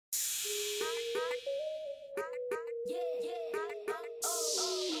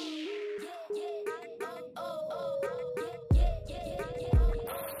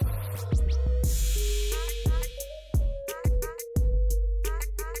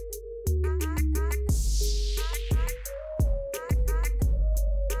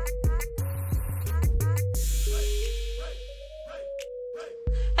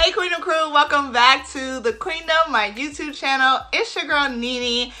Hey Queendom crew, welcome back to the Queendom, my YouTube channel. It's your girl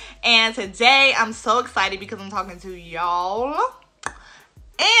Nene, and today I'm so excited because I'm talking to y'all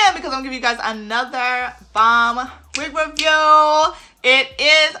and because I'm giving you guys another bomb wig review. It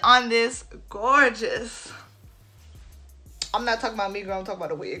is on this gorgeous, I'm not talking about me, girl, I'm talking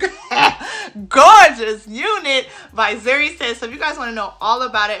about a wig. Gorgeous unit by Zury Sis. So if you guys want to know all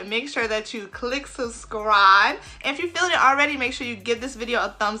about it, make sure that you click subscribe. And if you feel it already, make sure you give this video a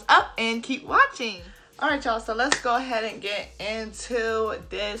thumbs up and keep watching. Alright y'all, so let's go ahead and get into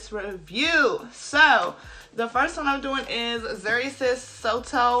this review. So the first one I'm doing is Zury Sis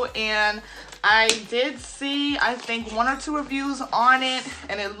Soto, and I did see, I think, 1 or 2 reviews on it,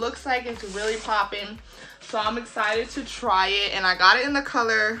 and it looks like it's really popping. So I'm excited to try it, and I got it in the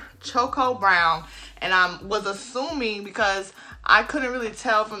color Choco Brown, and I was assuming, because I couldn't really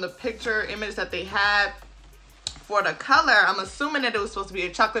tell from the picture image that they had for the color, I'm assuming that it was supposed to be a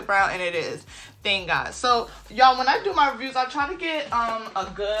chocolate brown, and it is. Thank God. So y'all, when I do my reviews, I try to get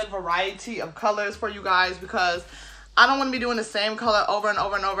a good variety of colors for you guys, because I don't want to be doing the same color over and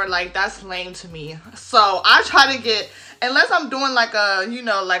over and over. Like, that's lame to me. So I try to get, unless I'm doing like a, you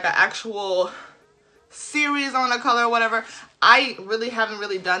know, like an actual series on a color or whatever, I really haven't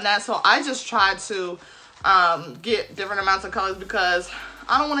really done that. So I just try to get different amounts of colors, because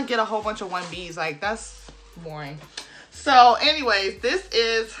I don't want to get a whole bunch of 1Bs. Like, that's boring. So anyways, this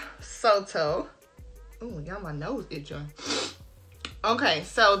is Soto. Oh, y'all, my nose itching. Okay,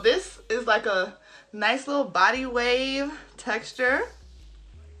 so this is like a nice little body wave texture.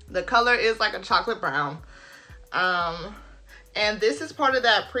 The color is like a chocolate brown. And this is part of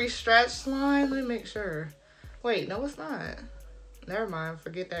that pre-stretched line. Let me make sure. Wait, no, it's not. Never mind.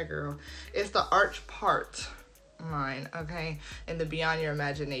 Forget that, girl. It's the arch part line, okay? In the Beyond Your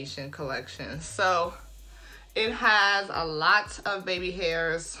Imagination collection. So it has a lot of baby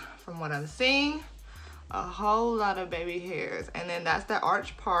hairs from what I'm seeing. A whole lot of baby hairs. And then that's the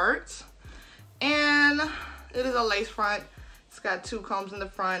arch part. And it is a lace front. It's got 2 combs in the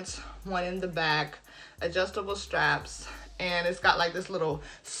front, 1 in the back. Adjustable straps. And it's got like this little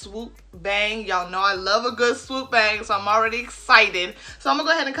swoop bang. Y'all know I love a good swoop bang, so I'm already excited. So I'm gonna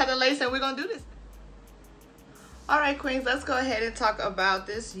go ahead and cut the lace, and we're gonna do this. Alright queens, let's go ahead and talk about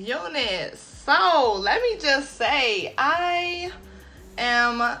this unit. So let me just say, I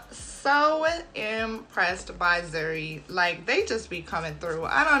am so impressed by Zury. Like, they just be coming through.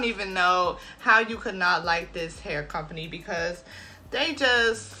 I don't even know how you could not like this hair company, because they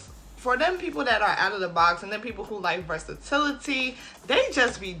just, for them people that are out of the box and then people who like versatility, they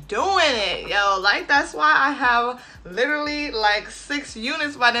just be doing it, yo. Like, that's why I have literally like 6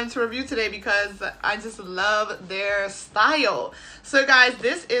 units by them to review today, because I just love their style. So guys,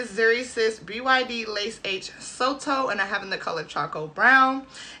 this is Zury Sis BYD Lace H Soto, and I have in the color Choco Brown.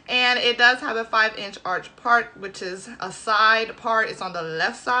 And it does have a 5-inch arch part, which is a side part. It's on the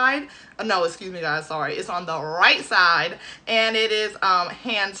left side. No, excuse me guys, sorry. It's on the right side, and it is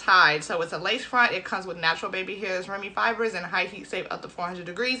hand tied. So it's a lace front. It comes with natural baby hairs, Remy fibers, and high heat safe up to 400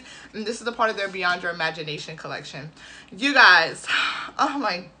 degrees. And this is a part of their Beyond Your Imagination collection. You guys, oh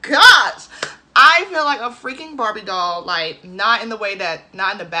my gosh, I feel like a freaking Barbie doll. Like, not in the way that,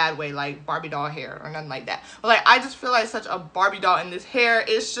 not in the bad way, like Barbie doll hair or nothing like that, but like, I just feel like such a Barbie doll in this hair.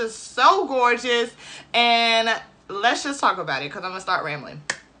 It's just so gorgeous. And let's just talk about it, because I'm gonna start rambling.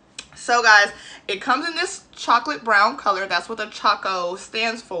 So guys, it comes in this chocolate brown color. That's what the Choco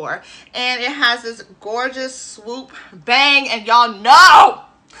stands for. And it has this gorgeous swoop bang, and y'all know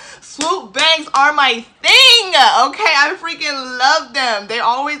swoop bangs are my thing, okay? I freaking love them. They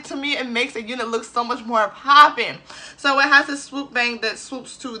always, to me, it makes a unit look so much more popping. So it has this swoop bang that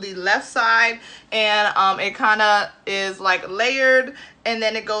swoops to the left side, and it kind of is like layered, and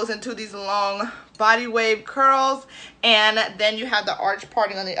then it goes into these long body wave curls, and then you have the arch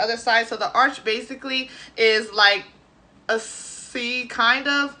parting on the other side. So the arch basically is like a C, kind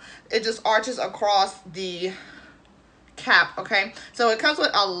of. It just arches across the cap, okay? So it comes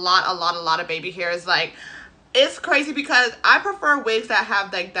with a lot of baby hairs. Like, it's crazy, because I prefer wigs that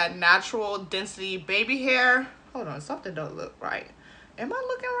have like that natural density baby hair. Hold on, something don't look right. Am I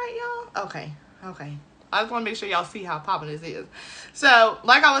looking right, y'all? Okay. I just want to make sure y'all see how popping this is. So,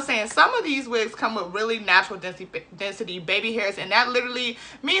 like I was saying, some of these wigs come with really natural density baby hairs, and that literally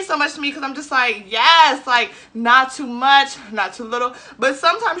means so much to me, because I'm just like, yes, like, not too much, not too little. But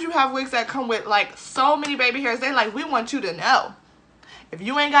sometimes you have wigs that come with like so many baby hairs. They like, we want you to know, if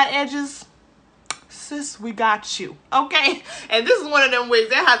you ain't got edges, sis, we got you, okay? And this is one of them wigs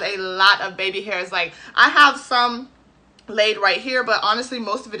that has a lot of baby hairs. Like, I have some laid right here, but honestly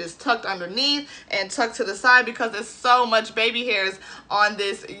most of it is tucked underneath and tucked to the side because there's so much baby hairs on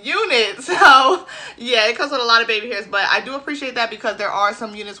this unit. So yeah, it comes with a lot of baby hairs, but I do appreciate that because there are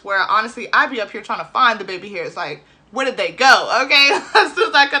some units where honestly I be up here trying to find the baby hairs, like where did they go? Okay, as soon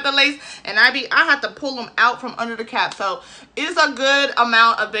as I cut the lace, and I have to pull them out from under the cap. So it's a good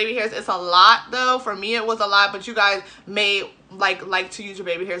amount of baby hairs. It's a lot though. For me it was a lot, but you guys may like to use your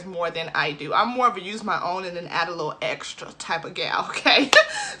baby hairs more than I do. I'm more of a use my own and then add a little extra type of gal, okay?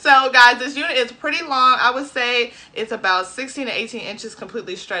 So guys, this unit is pretty long. I would say it's about 16 to 18 inches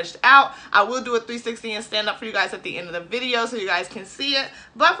completely stretched out. I will do a 360 and stand up for you guys at the end of the video so you guys can see it.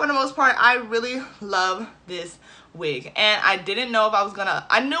 But for the most part, I really love this wig, and I didn't know if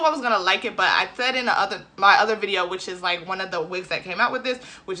I knew I was gonna like it, but I said in my other video, which is like one of the wigs that came out with this,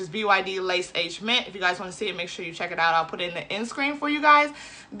 which is BYD Lace H Mint. If you guys want to see it, make sure you check it out. I'll put it in the end screen for you guys.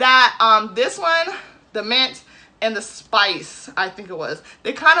 That this one, the mint and the spice, I think it was,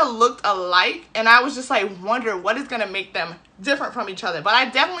 they kind of looked alike, and I was just like wondering what is gonna make them different from each other. But I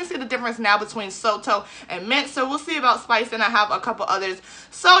definitely see the difference now between Soto and mint, so we'll see about spice, and I have a couple others.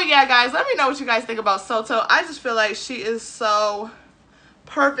 So yeah guys, let me know what you guys think about Soto. I just feel like she is so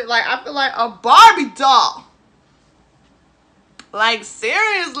perfect. Like I feel like a Barbie doll, like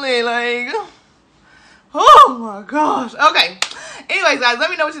seriously, like oh my gosh. Okay, anyways guys,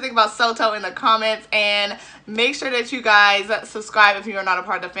 let me know what you think about Soto in the comments, and make sure that you guys subscribe if you're not a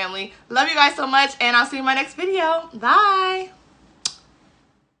part of the family. Love you guys so much, and I'll see you in my next video. Bye.